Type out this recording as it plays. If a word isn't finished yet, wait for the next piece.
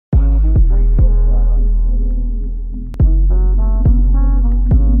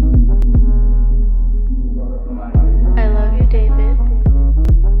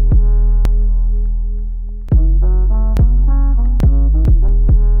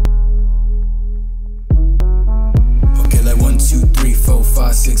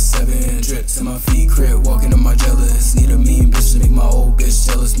5, 6, 7. Drip to my feet, crib, walking on my jealous. Need a mean bitch to make my old bitch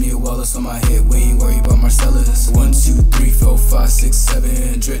jealous. Me a Wallace on my head, we ain't worried about Marcellus. 1, 2, 3, 4, 5, 6,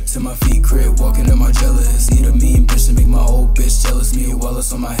 7. Drip to my feet, crib, walking on my jealous. Need a mean bitch to make my old bitch jealous. Me a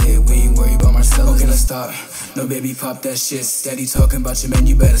Wallace on my head, we ain't worried about Marcellus. Okay, let's stop. No, baby, pop that shit. Steady talking about your man,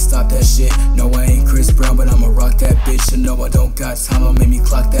 you better stop that shit. No, I ain't Chris Brown, but I'ma rock that bitch. And no, I don't got time, I'll make me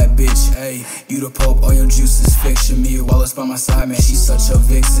clock that bitch. Hey, you the Pope, all your juice is fiction. Me a Wallace by my side, man, she's such a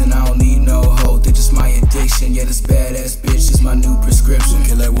vixen. I don't need no hoe, they just my addiction. Yeah, this badass bitch is my new prescription.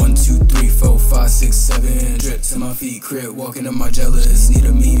 Okay, like 1, 2, 3, 4, 5, 6, 7. Drip to my feet, crib, walking on my jealous. Need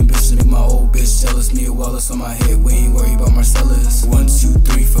a mean bitch to make my old bitch jealous. Me a Wallace on my head, we ain't worried about Marcellus. 1, 2,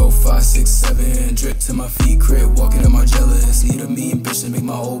 3, 4, 5, 6, 7. Drip to my feet, crib, walking on my jealous. Need a mean bitch to make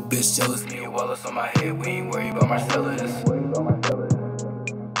my old bitch jealous. Me a Wallace on my head, we ain't worried about Marcellus.